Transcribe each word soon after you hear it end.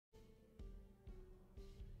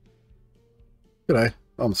G'day,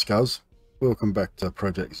 I'm Scuzz. Welcome back to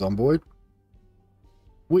Project Zomboid.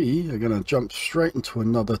 We are going to jump straight into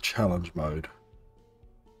another challenge mode.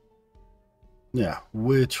 Now,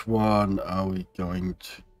 which one are we going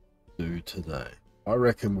to do today? I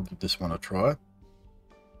reckon we'll give this one a try.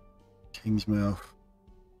 Kingsmouth.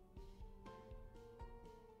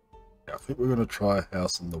 Yeah, I think we're going to try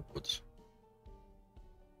House in the Woods.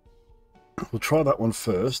 We'll try that one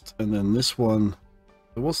first, and then this one.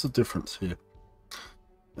 What's the difference here?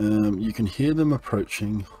 You can hear them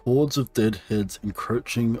approaching, hordes of dead heads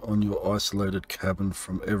encroaching on your isolated cabin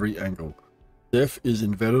from every angle. Death is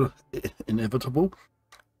inevitable,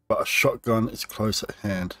 but a shotgun is close at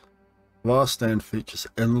hand. Last Stand features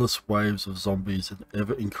endless waves of zombies in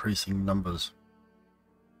ever-increasing numbers.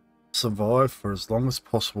 Survive for as long as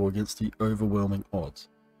possible against the overwhelming odds.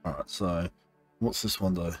 Alright, so what's this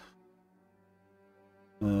one though?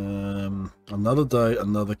 Another day,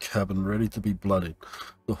 another cabin ready to be bloodied.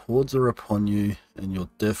 The hordes are upon you, and your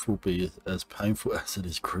death will be as painful as it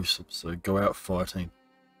is gruesome, so go out fighting.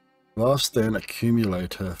 Last Stand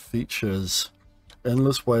Accumulator features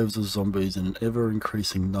endless waves of zombies in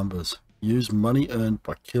ever-increasing numbers. Use money earned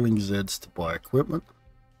by killing Zeds to buy equipment,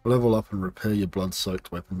 level up and repair your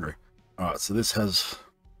blood-soaked weaponry. Alright, so this has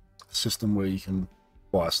a system where you can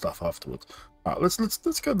buy stuff afterwards. Alright, let's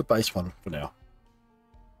go to the base one for now.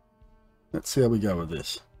 Let's see how we go with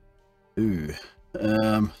this. Ooh.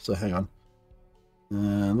 So hang on.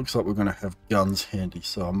 Looks like we're going to have guns handy,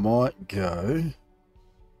 so I might go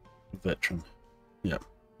veteran. Yep.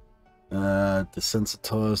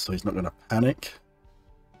 Desensitized, so he's not going to panic.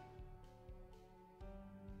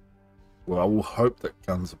 Well, I will hope that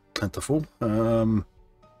guns are plentiful. -8.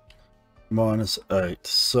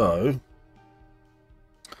 So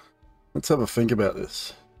let's have a think about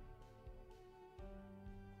this.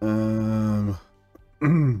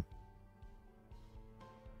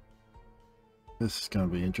 This is going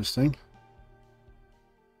to be interesting.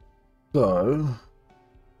 So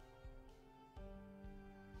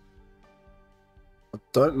I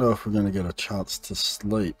don't know if we're going to get a chance to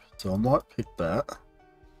sleep, so I might pick that.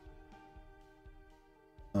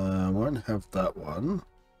 I won't have that one,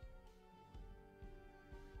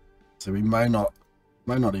 so we may not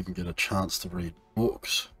even get a chance to read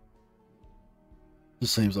books.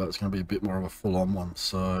 Just seems like it's going to be a bit more of a full-on one,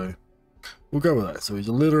 so we'll go with that. So he's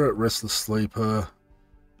a literate, restless sleeper,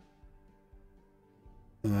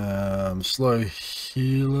 slow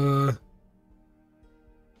healer.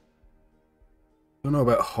 Don't know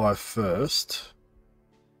about high first.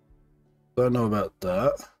 Don't know about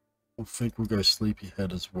that. I think we'll go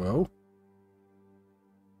sleepyhead as well.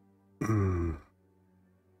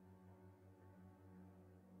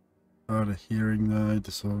 Hard of hearing though,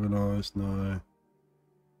 disorganized, no.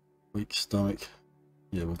 Weak stomach.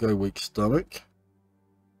 Yeah, we'll go weak stomach.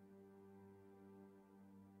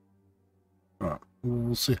 Alright,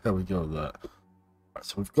 we'll see how we go with that. Alright,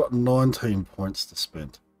 so we've got 19 points to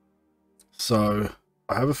spend. So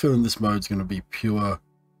I have a feeling this mode's going to be pure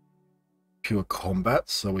combat.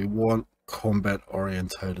 So we want combat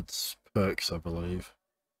orientated perks, I believe.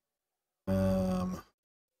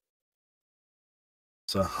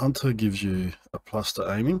 So Hunter gives you a plus to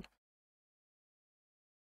aiming.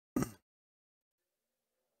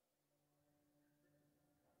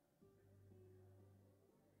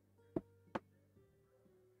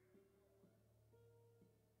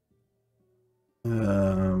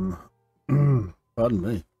 Pardon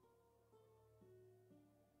me.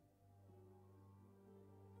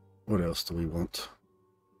 What else do we want?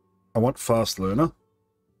 I want fast learner,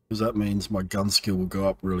 because that means my gun skill will go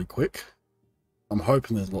up really quick. I'm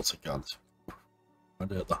hoping there's lots of guns.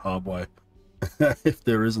 Find out the hard way. If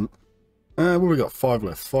there isn't. What have we got? 5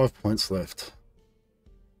 left. 5 points left.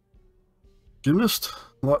 Gymnast,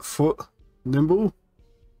 light foot, nimble.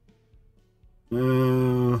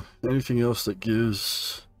 Anything else that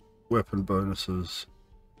gives weapon bonuses?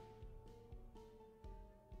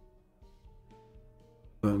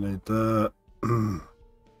 Don't need that.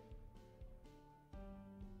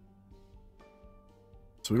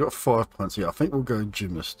 So we got 5 points. Yeah, I think we'll go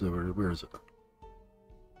gymnast. Where is it?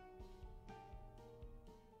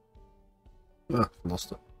 Ah,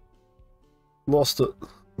 lost it. Lost it.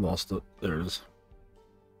 Lost it. There it is.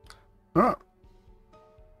 Alright.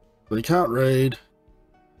 But he can't read.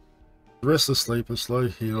 Restless sleeper, slow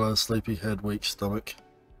healer, sleepyhead, weak stomach.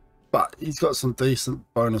 But he's got some decent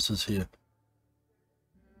bonuses here.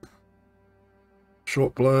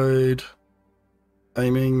 Short blade,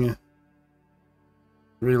 aiming,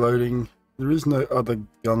 reloading. There is no other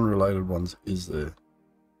gun related ones, is there?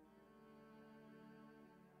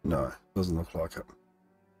 No, doesn't look like it.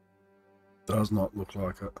 Does not look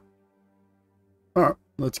like it. Alright,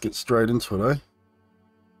 let's get straight into it,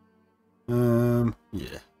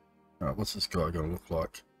 yeah. Alright, what's this guy gonna look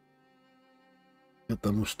like? Get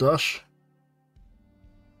the moustache.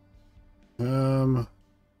 Bobby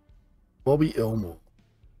Elmore.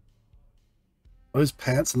 Those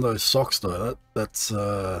pants and those socks though, that's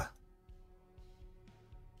a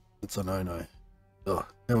no-no. Oh,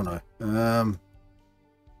 hell no.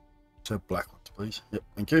 So black ones, please. Yep,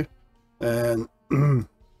 thank you. And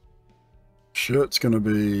shirt's gonna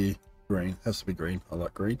be green. Has to be green. I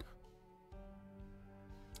like green.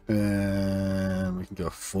 And we can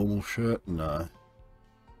go formal shirt. No.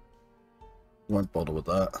 Won't bother with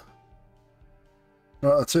that.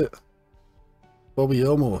 Right, that's it. Bobby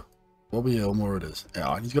Elmore. Bobby Elmore it is.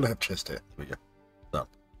 Yeah, he's got to have chest hair. Here we go. Done.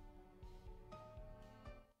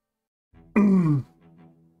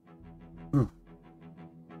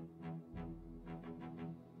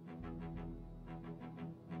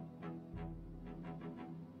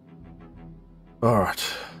 Alright.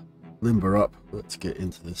 Limber up. Let's get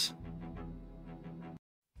into this.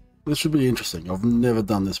 This should be interesting. I've never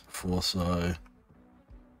done this before, so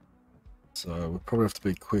we'll probably have to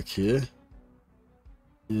be quick here.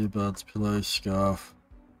 Earbuds, pillows, scarf.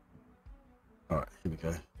 Alright, here we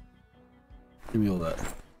go. Give me all that.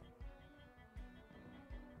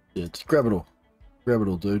 Yeah, just grab it all. Grab it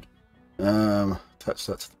all, dude. Attach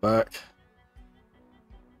that to the back.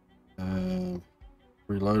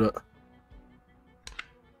 Reload it.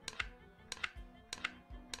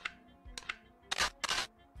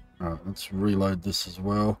 Alright, let's reload this as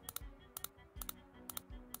well.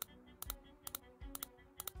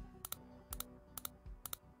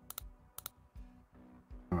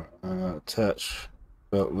 Alright, attach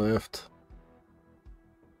belt left.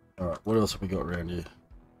 Alright, what else have we got around here?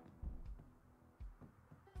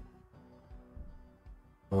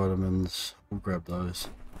 Vitamins, we'll grab those.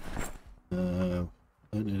 Don't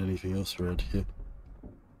need anything else around here.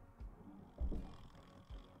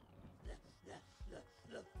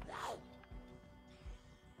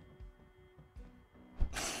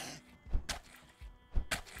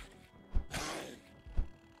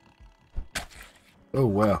 Oh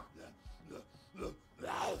wow.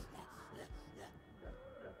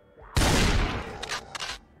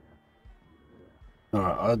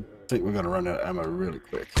 Alright, I think we're gonna run out of ammo really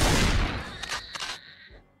quick.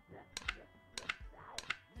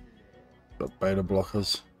 Got beta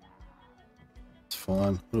blockers. It's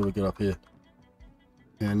fine. What do we got up here?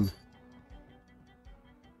 10.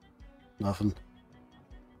 Nothing.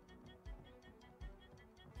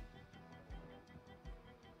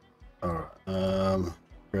 Alright,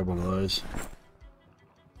 grab one of those.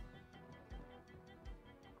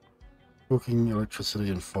 Cooking, electricity,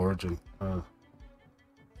 and foraging. Here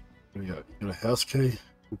we go. Got a house key.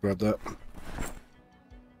 We'll grab that.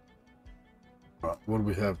 Right, what do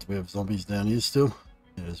we have? Do we have zombies down here still?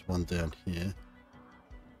 Yeah, there's one down here.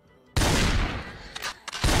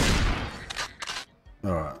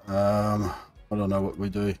 Alright, I don't know what we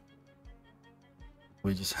do.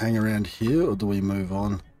 We just hang around here, or do we move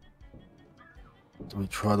on? Do we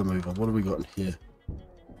try to move on? What have we got in here?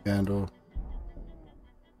 Candle.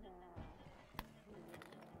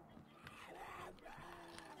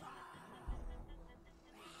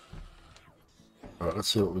 Alright, let's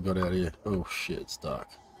see what we got out here. Oh shit, it's dark.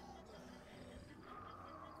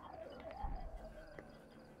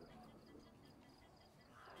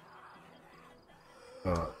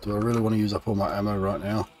 Alright, do I really want to use up all my ammo right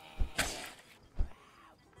now?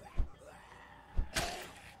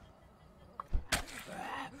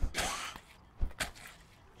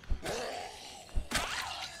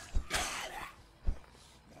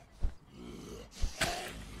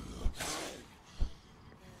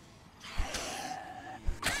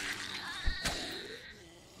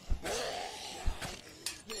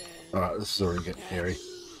 Alright, this is already getting hairy.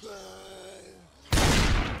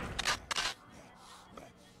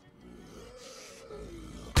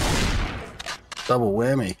 Double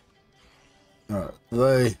whammy. Alright, do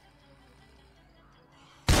they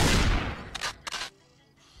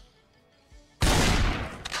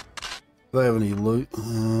have any loot?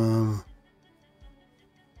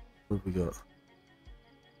 What have we got?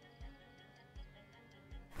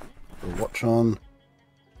 A watch on.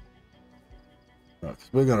 Right,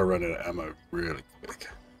 because we're going to run out of ammo really quick.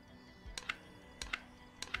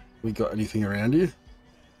 We got anything around here?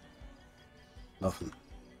 Nothing.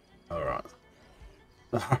 Alright.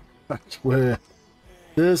 Where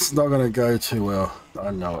this is not going to go too well.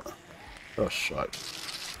 I know it. Oh shit.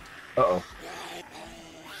 Uh-oh.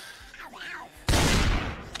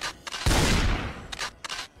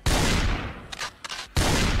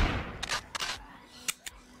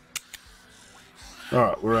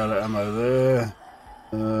 Alright, we're out of ammo there.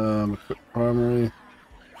 Equip primary.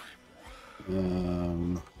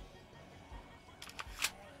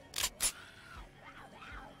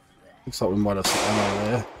 Looks like we might have some ammo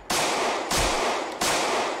there.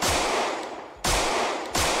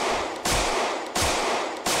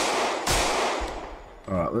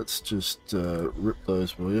 Alright, let's just rip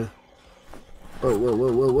those, will you? Whoa, whoa,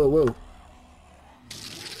 whoa, whoa, whoa, whoa.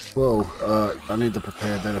 Whoa, I need to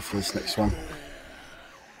prepare better for this next one.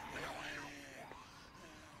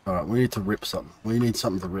 Alright, we need to rip something. We need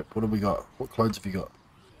something to rip. What have we got? What clothes have you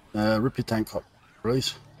got? Rip your tank top,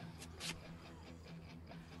 please.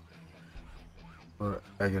 Alright,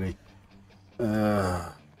 agony.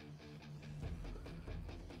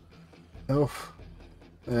 Health.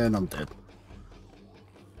 And I'm dead.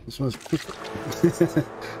 This one's quick.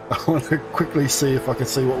 I want to quickly see if I can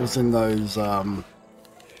see what was in those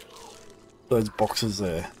boxes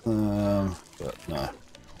there. But no.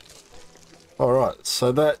 Alright,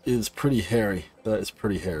 so that is pretty hairy. That is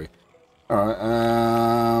pretty hairy.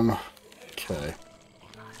 Alright, okay.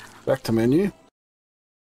 Back to menu.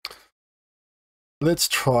 Let's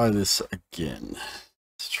try this again.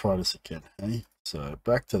 Let's try this again, hey? So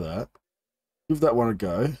back to that. Give that one a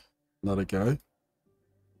go. Another go.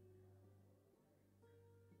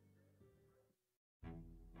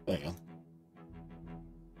 Hang on.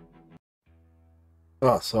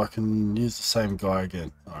 Oh, so I can use the same guy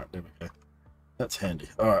again. Alright, there we go. That's handy.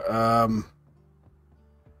 Alright, alright,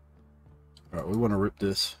 we want to rip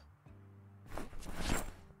this.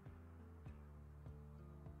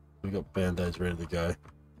 We got band-aids ready to go.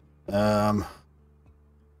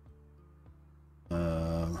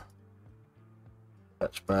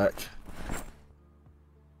 Patch back.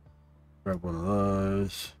 Grab one of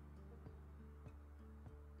those.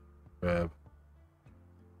 Grab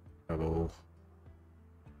all.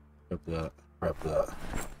 Grab that. Grab that.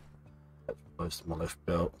 That's close to my left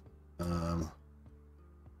belt.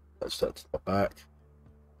 Attach that to my back.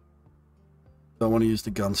 Don't want to use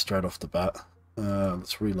the gun straight off the bat.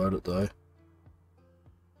 Let's reload it though.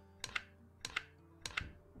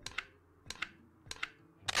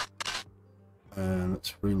 And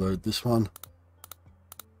let's reload this one.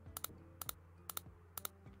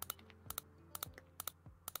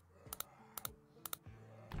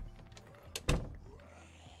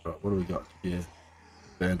 Right, what do we got here?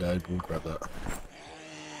 Band-aid, we'll grab that.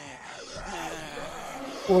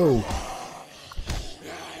 Whoa!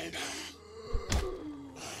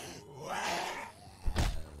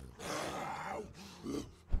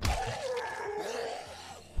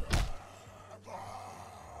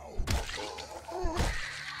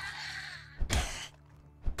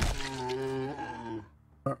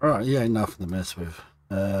 Alright, yeah, ain't nothing to mess with.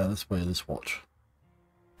 Let's wear this watch.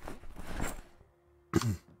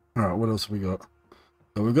 Alright, what else have we got?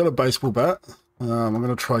 So we've got a baseball bat. I'm going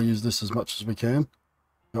to try use this as much as we can.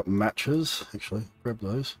 Got matches, actually, grab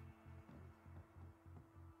those.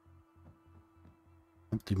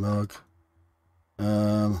 Empty mug.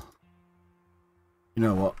 You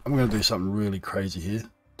know what? I'm going to do something really crazy here.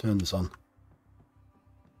 Turn this on.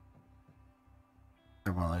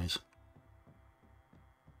 Grab one of these.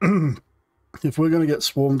 If we're going to get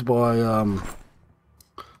swarmed by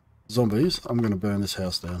zombies, I'm going to burn this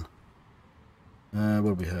house down. What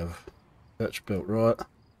do we have? Patch belt right.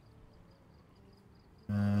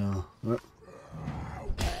 What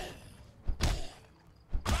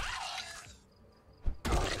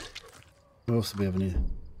else do we have in here?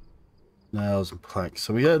 Nails and planks.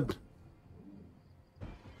 So we had...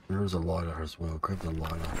 There is a lighter as well. Grab the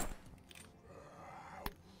lighter.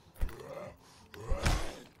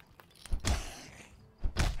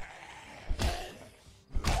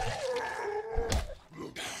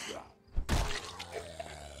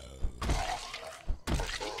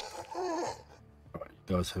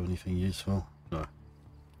 Guys have anything useful? No.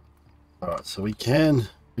 Alright, so we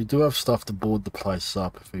do have stuff to board the place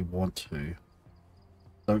up if we want to.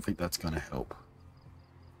 Don't think that's going to help.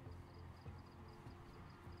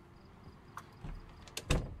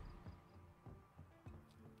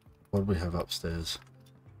 What do we have upstairs?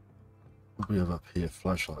 What do we have up here?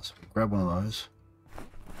 Flashlights. Grab one of those.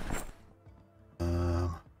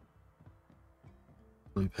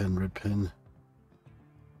 Blue pen, red pen.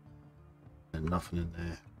 And nothing in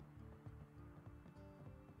there.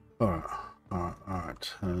 Alright. How are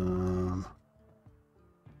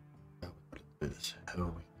we going to do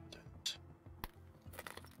this?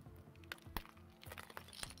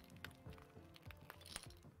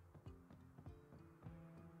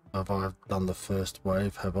 Have I done the first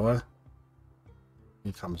wave? Have I?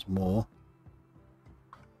 Here comes more.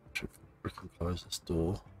 Should freaking close this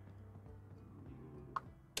door.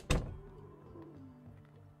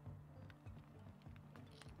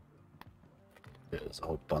 there's a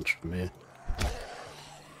whole bunch of them here.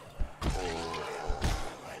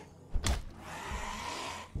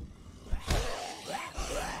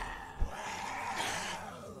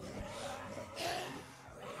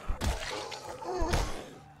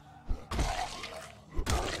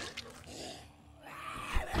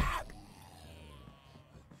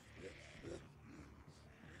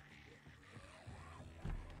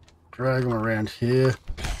 Drag them around here.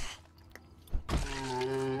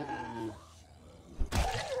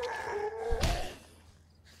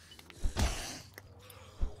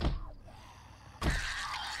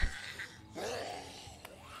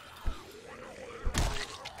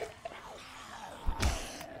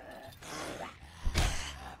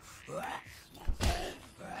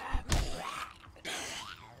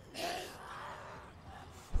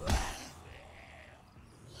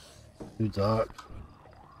 Too dark.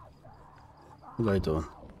 What are they doing?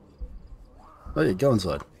 Oh yeah, go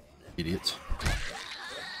inside, idiots.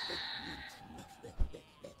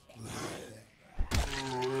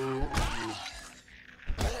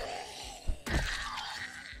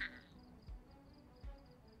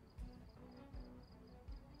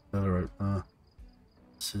 Alright,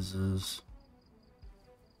 scissors.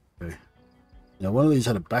 Okay. Now one of these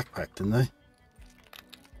had a backpack, didn't they?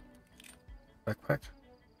 Backpack?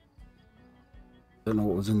 Don't know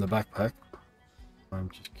what was in the backpack. I'm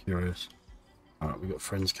just curious. Alright, we got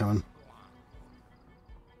friends coming.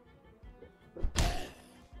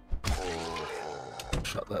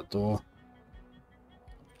 Shut that door.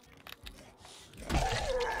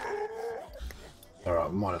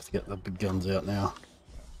 Alright, we might have to get the big guns out now.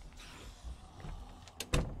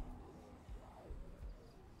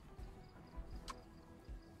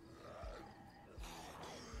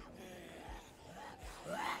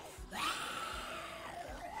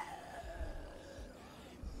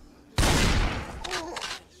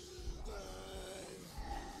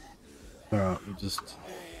 Alright, we just...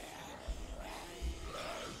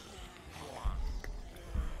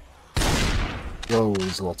 Whoa,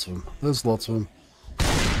 there's lots of them. There's lots of them.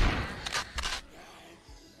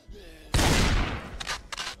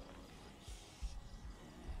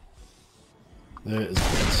 There is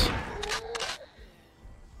bits.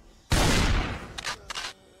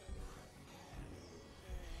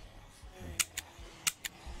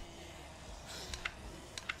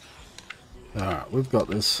 Alright, we've got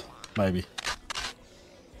this. Maybe.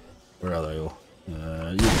 Where are they all?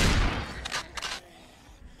 Yeah.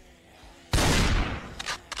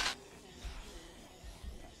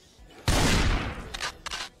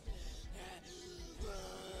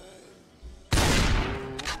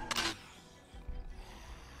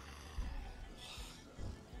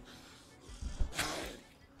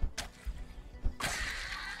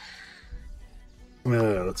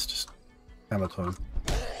 Let's just hammer time.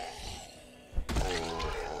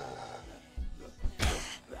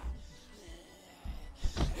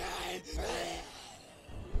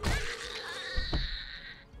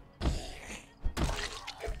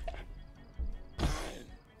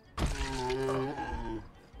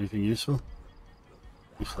 Anything useful?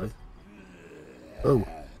 Usually. Oh.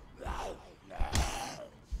 I'm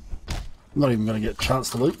not even going to get a chance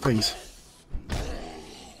to loot things.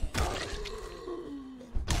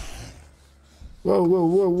 Whoa, whoa,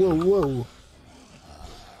 whoa, whoa, whoa.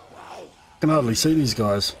 I can hardly see these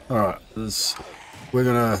guys. Alright, we're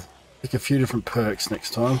going to pick a few different perks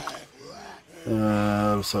next time.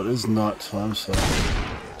 So it is night time, so...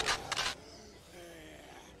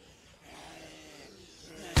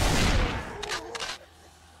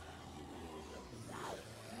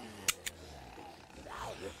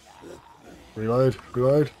 Reload,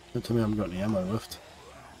 reload. Don't tell me I haven't got any ammo left.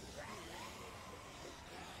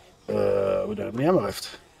 We don't have any ammo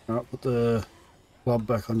left. Alright, put the club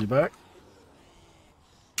back on your back.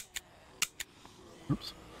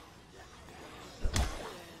 Oops.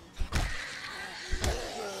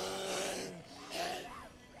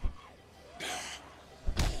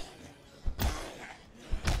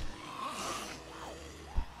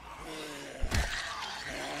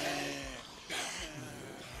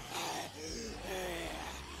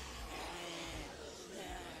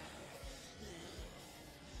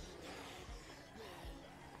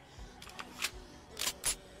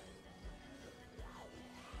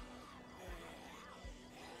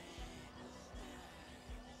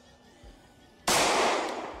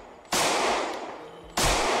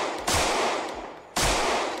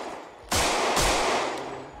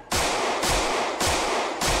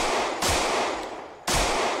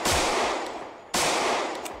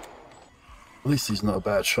 At least he's not a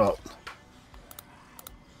bad shot.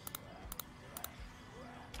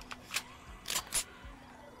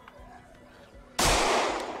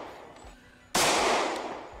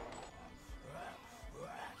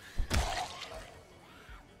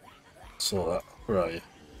 saw that. Where are you?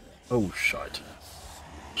 Oh, shite.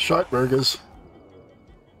 Shite burgers.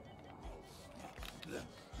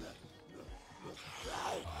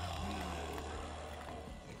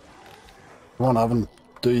 Come on, Oven.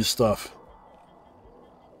 Do your stuff.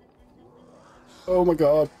 Oh my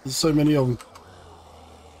god, there's so many of them.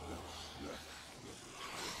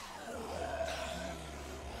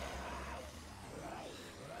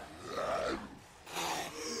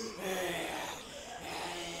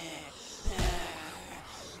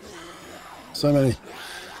 So many.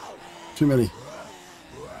 Too many.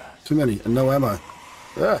 Too many, and no ammo.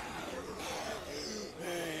 Yeah.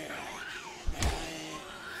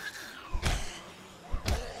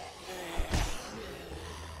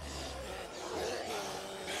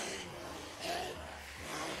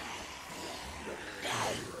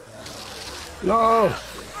 No!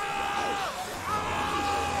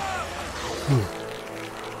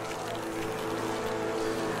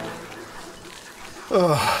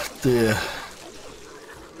 Oh dear.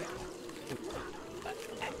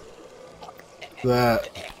 That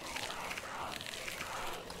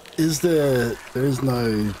is there is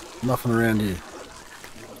nothing around here.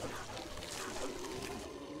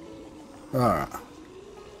 Alright.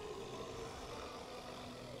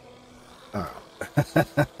 Alright.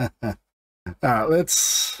 Alright,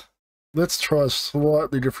 let's try a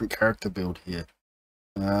slightly different character build here.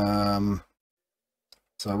 So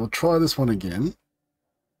we'll try this one again.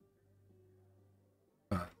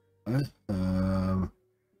 Okay.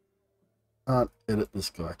 Can't edit this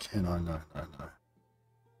guy, can I? No.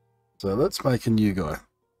 So let's make a new guy.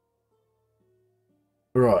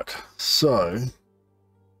 Right, so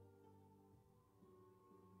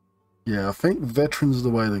yeah, I think veteran's the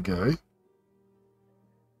way to go.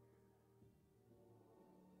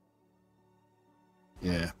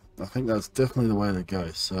 Yeah, I think that's definitely the way to go.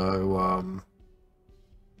 So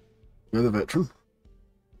we're the veteran.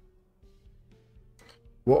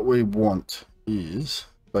 What we want is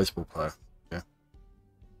baseball player. Yeah,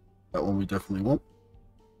 that one we definitely want.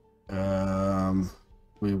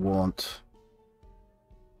 We want.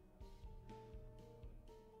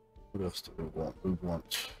 What else do we want? We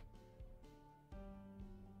want.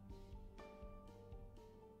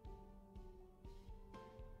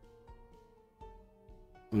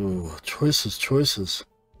 Ooh, choices.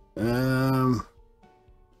 I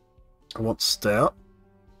want stout.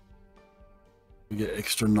 We get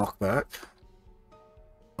extra knockback.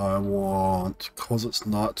 I want, cause it's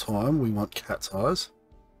night time, we want cat's eyes.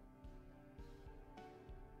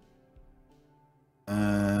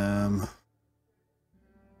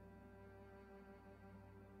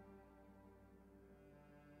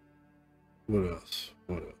 What else?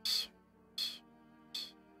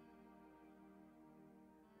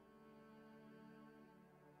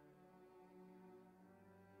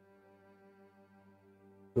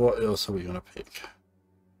 What else are we going to pick?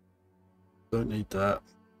 Don't need that.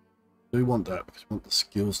 Do want that because we want the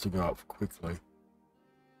skills to go up quickly.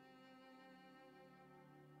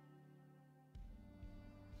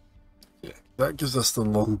 Yeah, that gives us the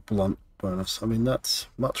long blunt bonus. I mean, that's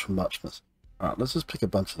much for muchness. Alright, let's just pick a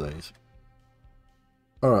bunch of these.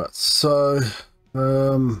 Alright, so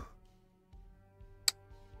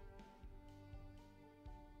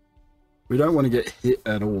we don't want to get hit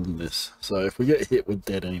at all in this. So if we get hit, we're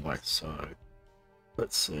dead anyway. So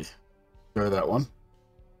let's see. Go that one.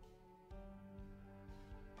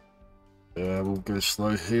 We'll go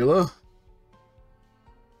slow healer.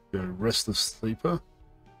 Go restless sleeper.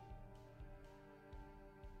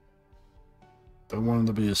 Don't want him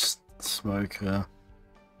to be a smoker.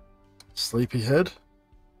 Sleepyhead.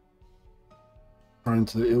 Prone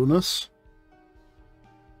to the illness.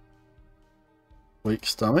 Weak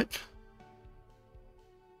stomach.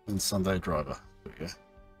 And Sunday driver. There we go.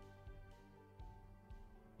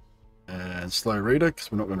 And slow reader,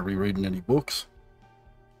 because we're not going to be reading any books.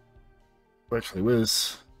 Actually,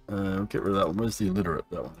 where's get rid of that one. Where's the illiterate?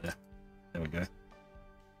 That one there. There we go.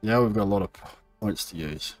 Yeah, we've got a lot of points to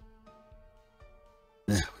use.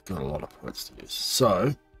 Yeah, we've got a lot of points to use.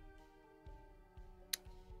 So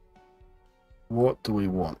what do we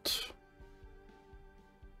want?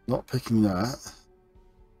 Not picking that.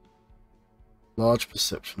 Large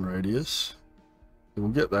perception radius. So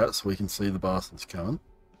we'll get that so we can see the bastards coming.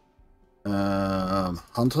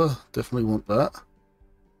 Hunter, definitely want that.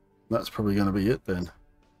 That's probably going to be it then.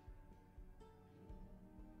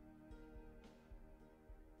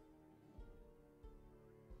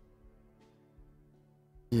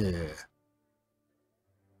 Yeah.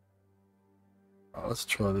 Right, let's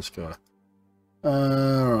try this guy.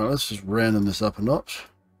 Alright, let's just random this up a notch.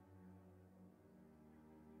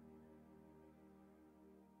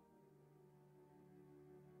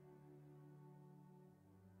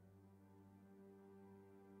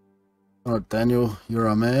 Alright, Daniel, you're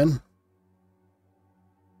our man.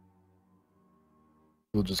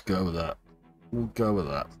 We'll just go with that. We'll go with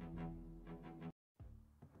that.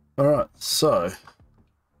 Alright, so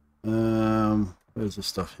where's the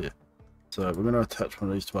stuff here? So we're going to attach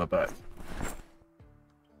one of these to our back.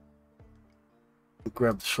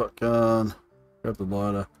 Grab the shotgun, grab the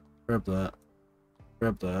lighter, grab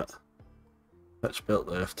that, attach belt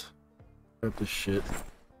left, grab this shit.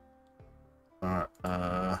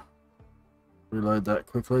 Alright, reload that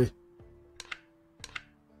quickly.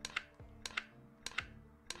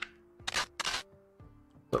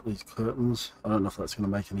 Got these curtains. I don't know if that's going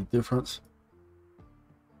to make any difference.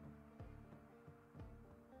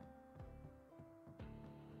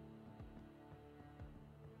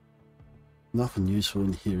 Nothing useful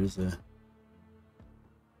in here, is there?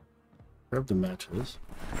 Grab the matches.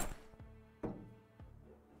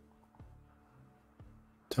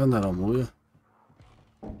 Turn that on, will you?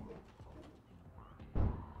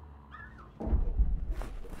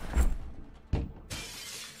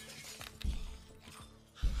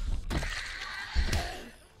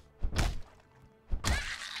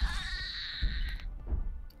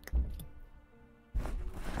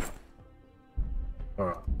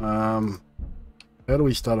 Alright, how do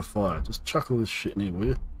we start a fire? Just chuck all this shit in here, will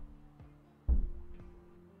you?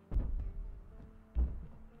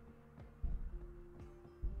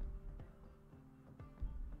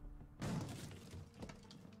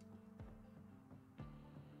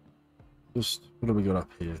 Just, what do we got up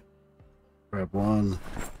here? Grab one.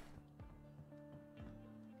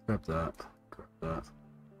 Grab that. Grab that.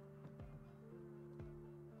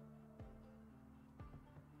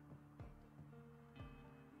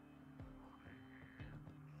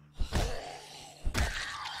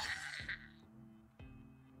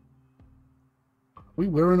 Are we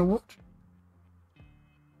wearing a watch?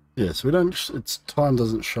 Yeah, so we don't, its time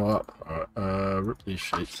doesn't show up. Alright, rip these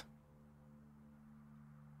sheets.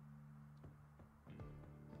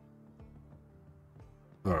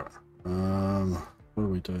 Alright, what do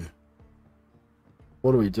we do?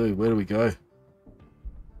 What do we do? Where do we go?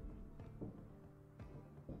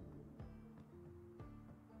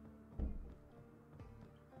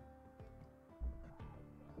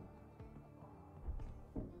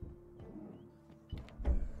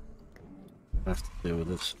 I have to deal with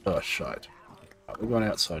this. Oh, shite. Right, we're going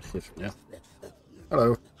outside here for now.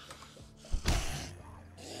 Hello.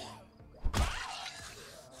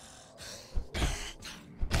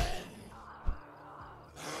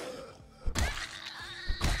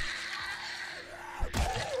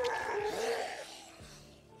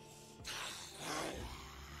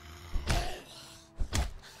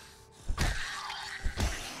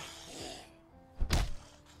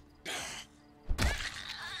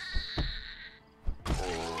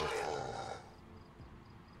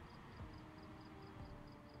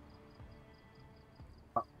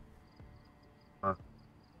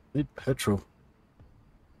 Need petrol.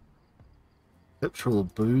 Petrol or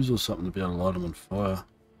booze or something to be able to light them on fire.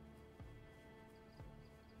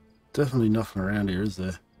 Definitely nothing around here, is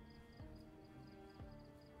there?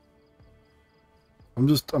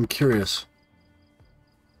 I'm curious.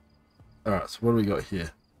 Alright, so what do we got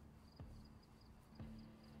here?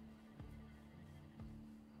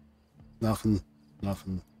 Nothing,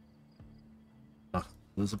 nothing, nothing.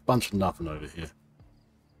 There's a bunch of nothing over here.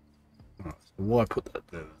 Alright, so why put that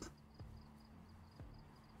there then?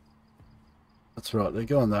 That's right, they're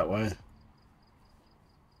going that way.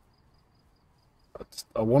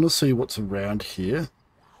 I want to see what's around here.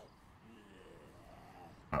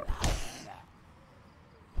 Alright.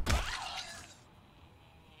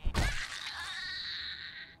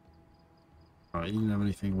 Alright, you didn't have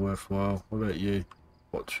anything worthwhile. What about you?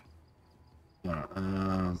 Watch.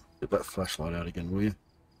 Alright, get that flashlight out again, will you?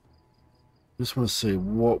 Just want to see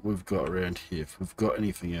what we've got around here, if we've got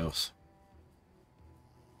anything else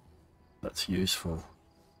that's useful.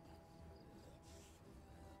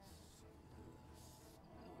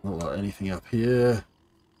 Not like anything up here.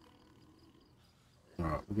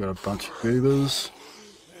 Alright, we've got a bunch of goobers.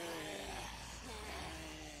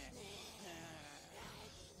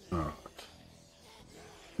 Alright.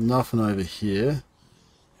 Nothing over here.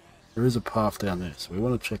 There is a path down there, so we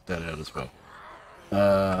want to check that out as well.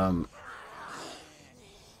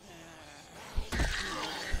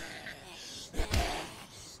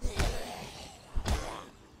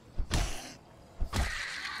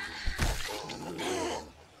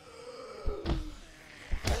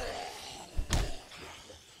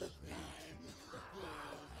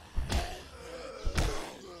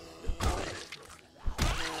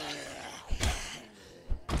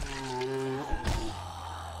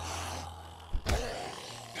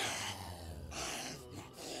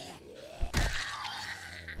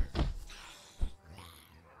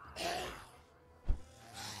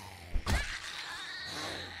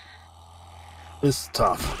 It's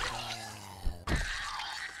tough.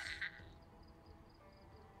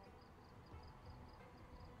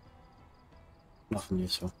 Nothing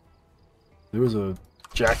useful. There was a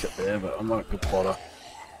jacket there, but I'm not a good plotter.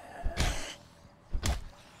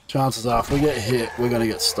 Chances are, if we get hit, we're going to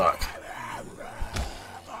get stuck.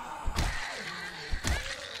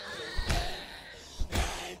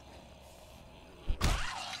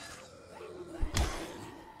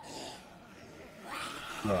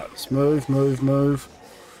 Alright, let's move.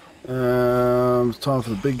 It's time for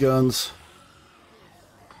the big guns.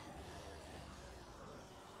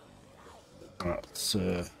 Alright, let's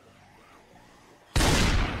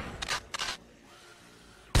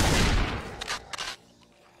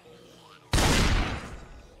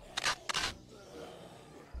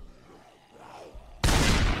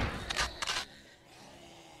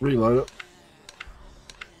reload it.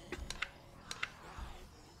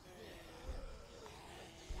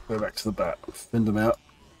 Go back to the bat. Thin them out.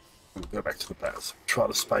 And go back to the bats. Try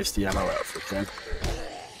to space the ammo out if we can.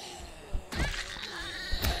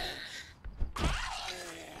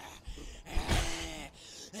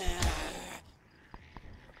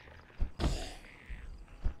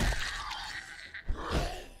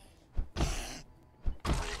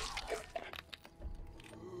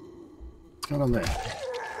 What's going on there?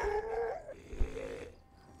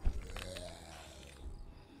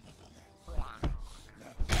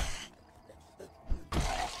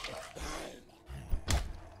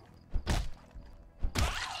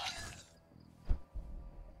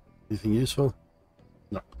 Anything useful?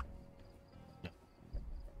 No.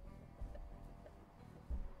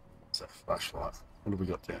 It's a flashlight. What have we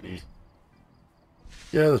got down here?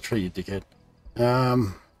 Yeah, the tree, you dickhead.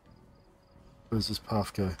 Where's this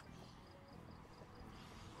path go?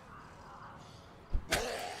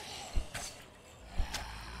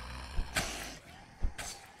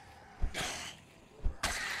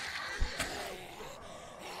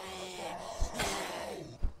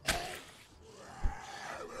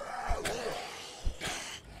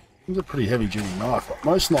 It's a pretty heavy duty knife. Like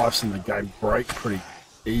most knives in the game break pretty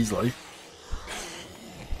easily.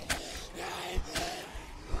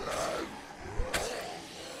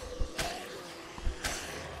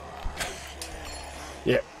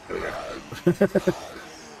 Yeah, there we go.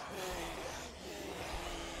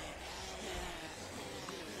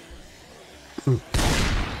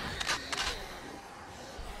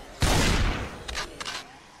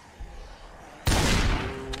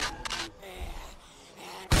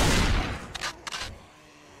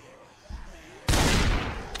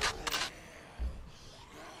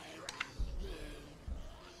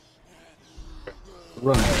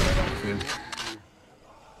 Running out of food.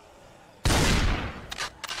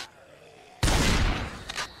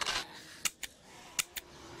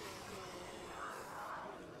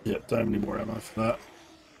 Yeah, don't have any more ammo for that.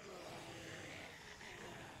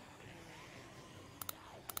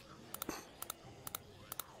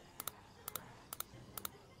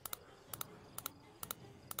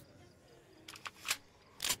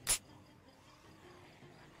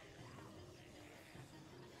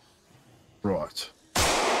 Right.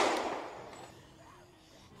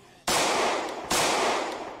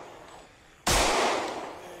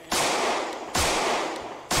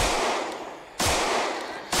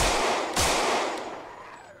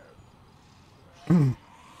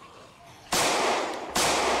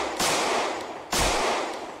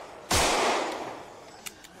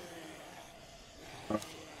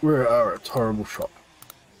 We are at a horrible shop.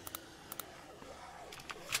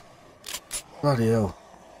 Bloody hell.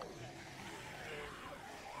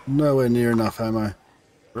 Nowhere near enough ammo.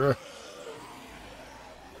 There's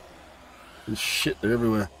shit there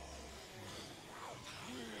everywhere.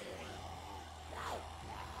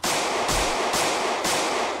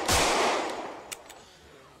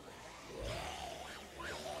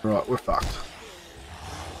 Right, we're fucked.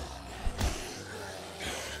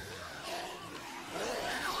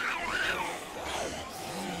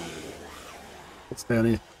 What's down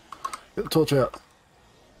here? Get the torch out.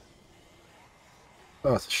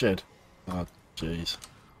 Oh, it's a shed. Oh, jeez.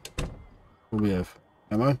 What do we have?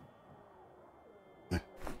 Ammo? No.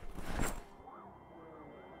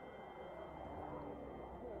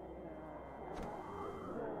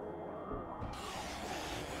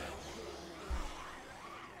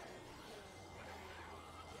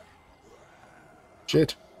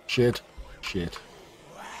 Shit. Shit. Shit.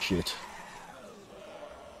 Shit.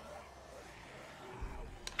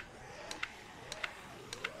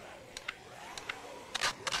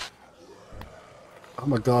 Oh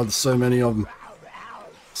my god, there's so many of them.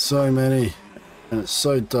 So many. And it's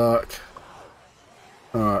so dark.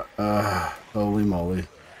 Alright, holy moly.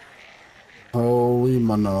 Holy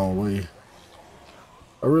monoly.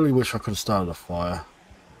 I really wish I could have started a fire.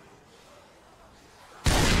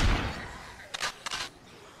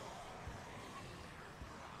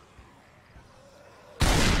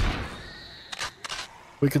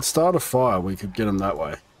 We could start a fire, we could get them that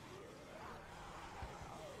way.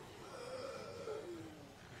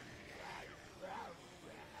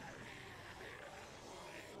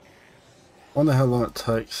 Wonder how long it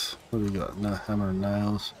takes. What do we got? No, hammer and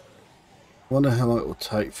nails. Wonder how long it will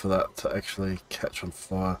take for that to actually catch on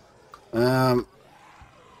fire.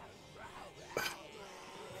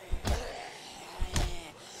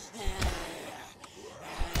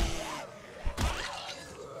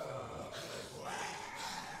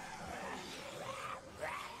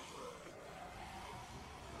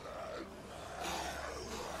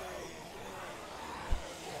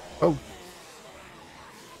 Oh.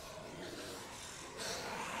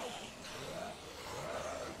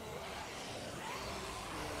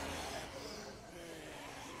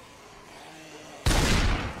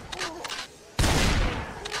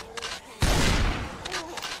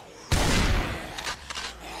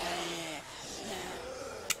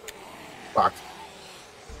 Fuck.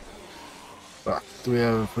 Fuck. Do we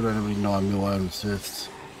have, we don't have any 9mm iron assists.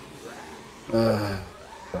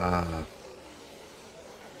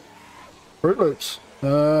 Fruit Loops.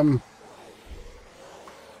 No.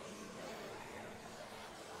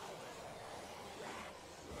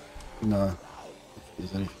 If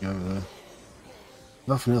there's anything over there.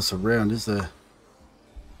 Nothing else around, is there?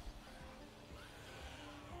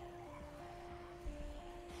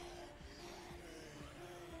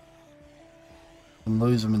 And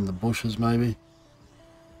lose them in the bushes, maybe.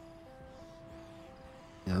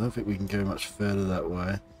 Yeah, I don't think we can go much further that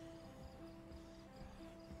way.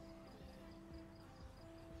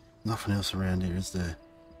 Nothing else around here, is there?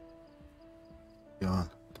 Go on.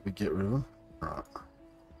 Did we get rid of them? Right.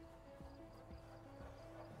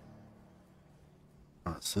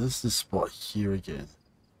 Right, so this is the spot here again.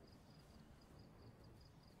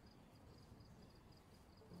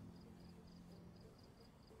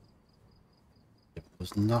 There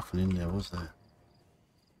was nothing in there, was there?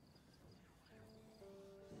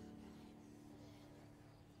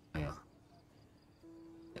 Hang on.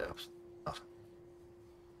 Yeah, nothing.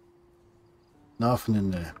 Nothing in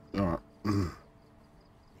there. Alright.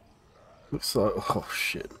 Looks like... oh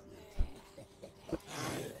shit.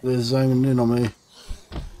 They're zooming in on me.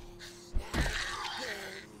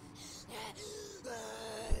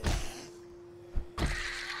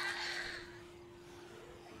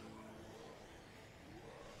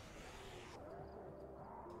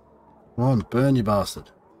 Come on, burn, you bastard.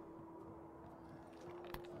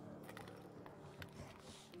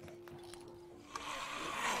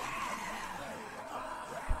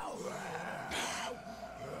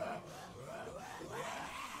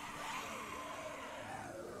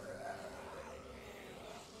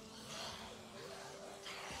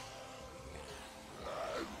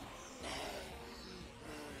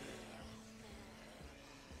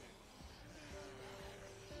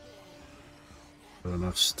 Got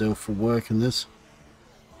enough steel for work in this?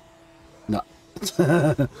 No.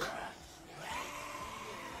 Yeah.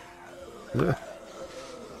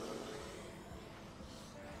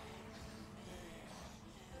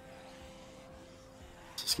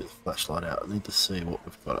 Let's get the flashlight out. I need to see what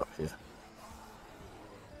we've got up here.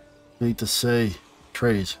 Need to see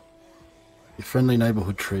trees. Your friendly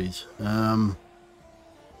neighborhood trees.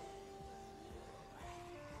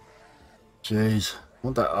 Jeez. I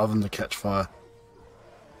want that oven to catch fire.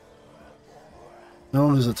 How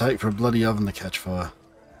long does it take for a bloody oven to catch fire?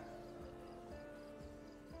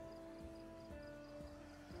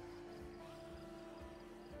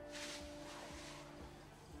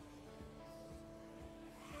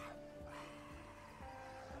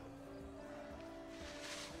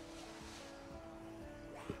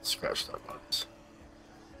 Scratch that once.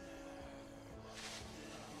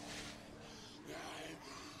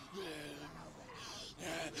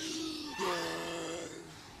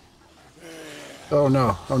 Oh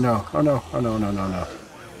no, oh no, oh no, oh no, no, no, no.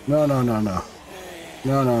 No, no, no, no.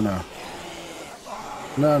 No, no, no.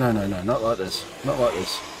 No, no, no, no, not like this. Not like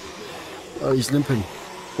this. Oh, he's limping.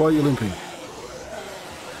 Why are you limping?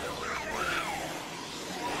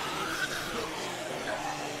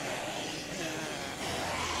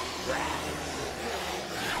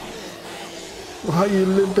 Why are you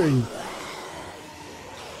limping? You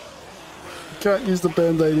can't use the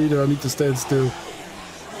band-aid either, I need to stand still.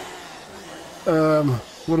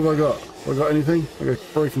 What have I got? Have I got anything? I got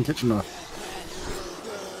a broken kitchen knife.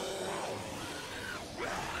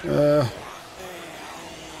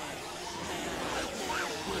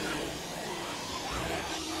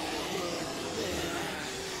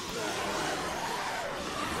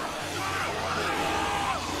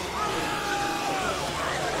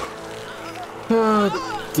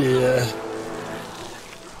 Oh dear.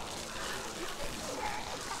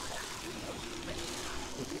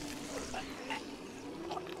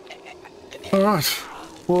 Alright,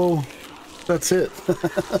 well, that's it.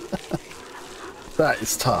 That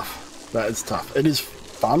is tough. That is tough. It is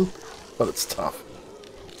fun, but it's tough.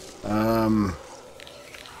 I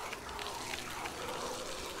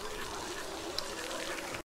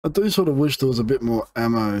do sort of wish there was a bit more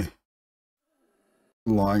ammo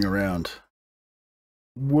lying around.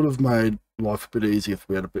 Would have made life a bit easier if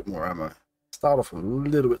we had a bit more ammo. Start off a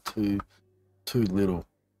little bit too little.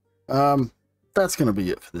 That's going to be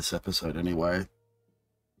it for this episode anyway.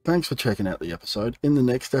 Thanks for checking out the episode. In the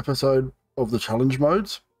next episode of the challenge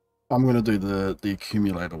modes, I'm going to do the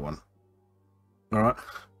accumulator one. All right,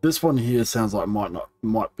 this one here sounds like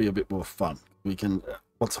might be a bit more fun. We can,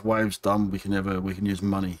 once the wave's done, we can use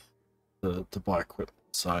money to buy equipment.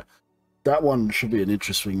 So that one should be an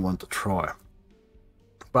interesting one to try.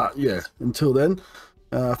 But yeah, until then,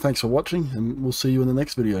 thanks for watching, and we'll see you in the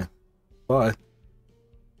next video. Bye.